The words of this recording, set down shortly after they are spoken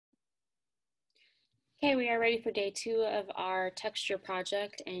Okay, we are ready for day 2 of our texture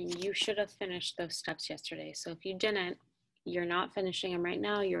project, and you should have finished those steps yesterday. So if you didn't, you're not finishing them right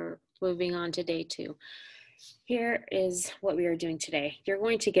now, you're moving on to day 2. Here is what we are doing today. You're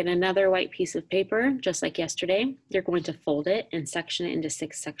going to get another white piece of paper, just like yesterday. You're going to fold it and section it into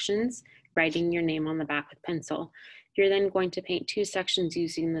 6 sections, writing your name on the back with pencil. You're then going to paint 2 sections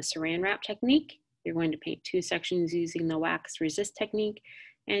using the saran wrap technique. You're going to paint 2 sections using the wax resist technique,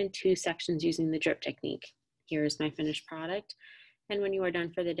 and 2 sections using the drip technique. Here's my finished product. And when you are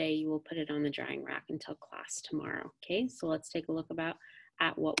done for the day, you will put it on the drying rack until class tomorrow. Okay, so let's take a look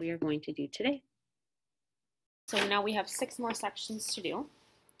at what we are going to do today. So now we have 6 more sections to do,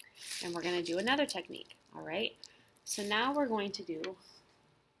 and we're going to do another technique. All right, so now we're going to do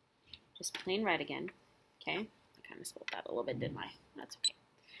just plain red again. Okay, I kind of spilled that a little bit, didn't I? That's okay.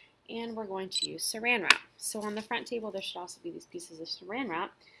 And we're going to use saran wrap. So on the front table, there should also be these pieces of saran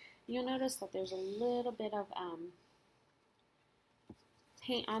wrap. You'll notice that there's a little bit of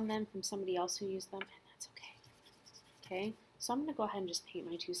paint on them from somebody else who used them, and that's okay. Okay, so I'm going to go ahead and just paint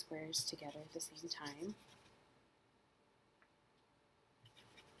my 2 squares together at the same time.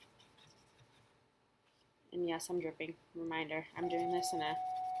 And yes, I'm dripping. Reminder, I'm doing this in a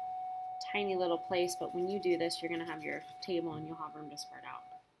tiny little place, but when you do this, you're going to have your table and you'll have room to spread out.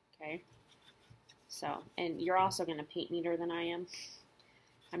 Okay, so, and you're also going to paint neater than I am.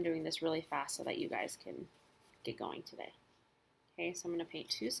 I'm doing this really fast so that you guys can get going today. Okay, so I'm going to paint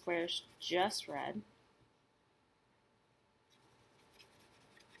 2 squares just red.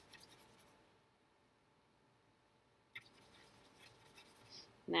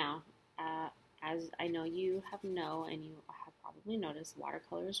 Now, as I know you and you have probably noticed,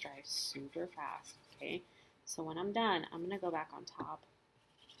 watercolors dry super fast. Okay, so when I'm done, I'm going to go back on top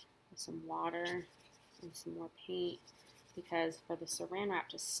with some water and some more paint, because for the saran wrap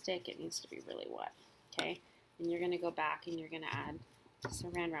to stick, it needs to be really wet. Okay, and you're going to go back and you're going to add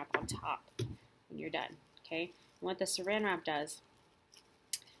saran wrap on top when you're done. Okay, and what the saran wrap does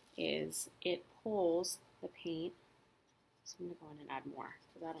is it pulls the paint. So I'm going to go in and add more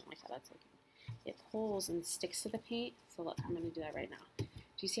because I don't like how that's looking. It pulls and sticks to the paint. So look, I'm going to do that right now. Do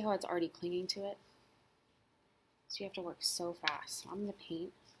you see how it's already clinging to it? So you have to work so fast. So I'm going to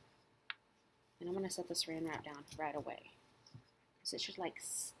paint, and I'm going to set the saran wrap down right away, because it should like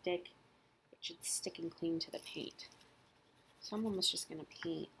stick. It should stick and cling to the paint. So I'm almost just going to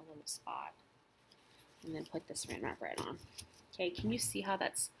paint a little spot and then put the saran wrap right on. Okay, can you see how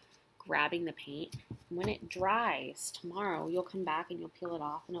that's grabbing the paint? When it dries tomorrow, you'll come back and you'll peel it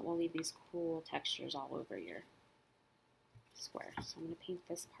off, and it will leave these cool textures all over your square. So I'm going to paint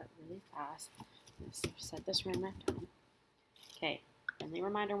this part really fast. I'm going to set the saran wrap down. Okay, friendly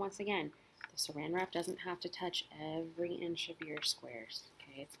reminder once again, the saran wrap doesn't have to touch every inch of your squares.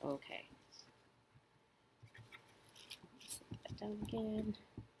 Okay, it's okay. Set that down again.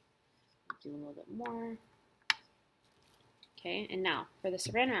 Do a little bit more. Okay, and now for the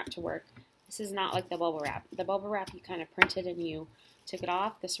saran wrap to work, this is not like the bubble wrap. The bubble wrap, you kind of printed and you took it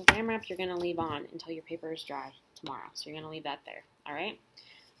off. The saran wrap you're going to leave on until your paper is dry tomorrow. So you're going to leave that there. All right,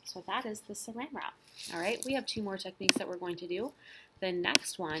 so that is the saran wrap. All right, we have 2 more techniques that we're going to do. The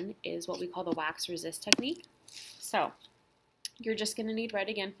next one is what we call the wax resist technique. So you're just going to need red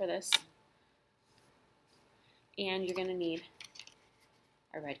again for this, and you're going to need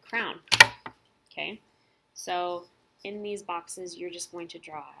a red crown. Okay, so in these boxes, you're just going to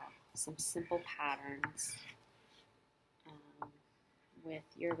draw some simple patterns with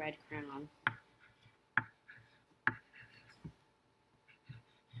your red crown.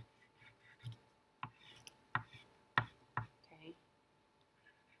 Okay,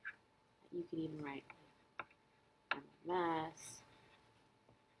 you could even write MS.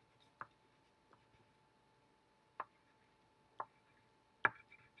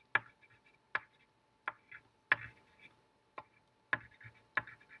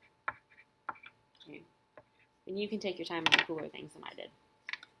 Okay, and you can take your time on the cooler things than I did.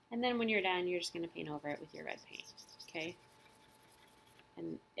 And then when you're done, you're just going to paint over it with your red paint. Okay,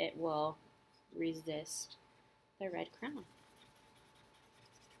 and it will resist the red crown.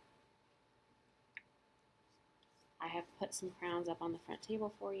 I have put some crowns up on the front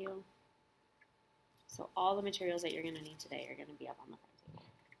table for you. So all the materials that you're going to need today are going to be up on the front table.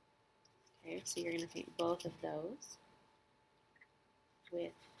 Okay, so you're going to paint both of those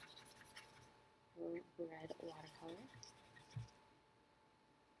with red watercolor.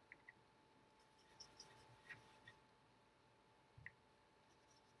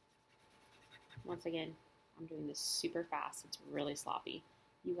 Once again, I'm doing this super fast. It's really sloppy.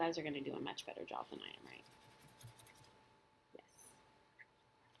 You guys are going to do a much better job than I am, right? Yes.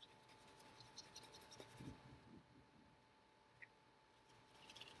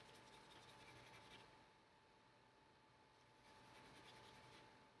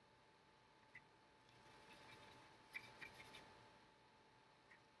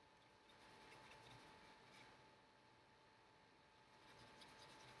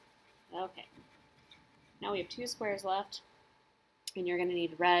 now we have 2 squares left, and you're going to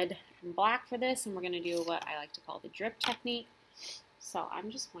need red and black for this, and we're going to do what I like to call the drip technique. So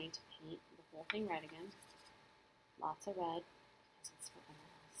I'm just going to paint the whole thing red again. Lots of red, because it's for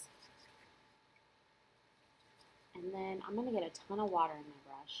us. And then I'm going to get a ton of water in my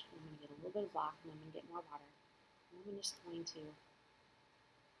brush. I'm going to get a little bit of black, and I'm going to get more water. And I'm just going to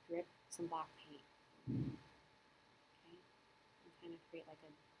drip some black paint. Okay, and kind of create like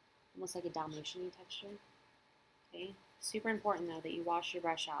a, almost like a Dalmatian-y texture. Okay, super important though that you wash your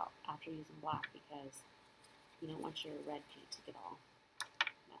brush out after using black, because you don't want your red paint to get all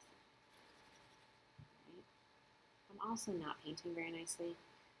messy. Right? I'm also not painting very nicely.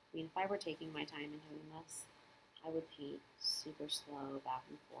 I mean, if I were taking my time and doing this, I would paint super slow, back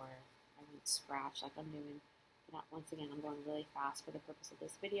and forth. I wouldn't scratch like I'm doing. But once again, I'm going really fast for the purpose of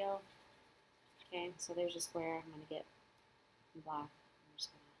this video. Okay, so there's a square. I'm going to get some black. I'm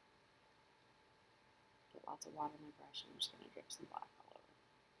just going to get lots of water in my brush, and I'm just going to drip some black all over.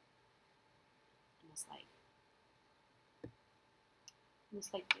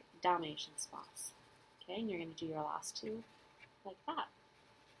 Almost like Dalmatian spots. Okay, and you're going to do your last 2 like that.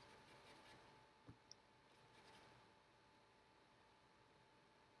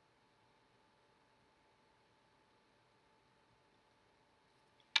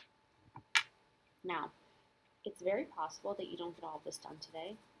 Now, it's very possible that you don't get all of this done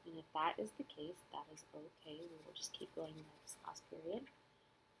today, and if that is the case, that is okay. We will just keep going in this class period.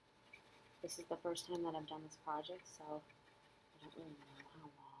 This is the first time that I've done this project, so I don't really know how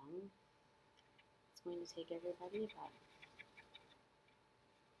long it's going to take everybody, but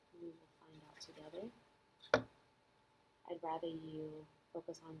we will find out together. I'd rather you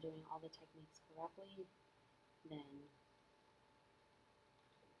focus on doing all the techniques correctly than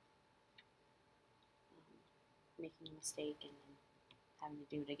making a mistake and then having to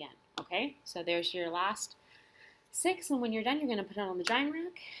do it again. Okay, so there's your last 6, and when you're done, you're going to put it on the drying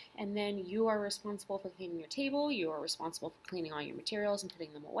rack, and then you are responsible for cleaning your table. You are responsible for cleaning all your materials and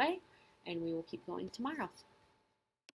putting them away, and we will keep going tomorrow.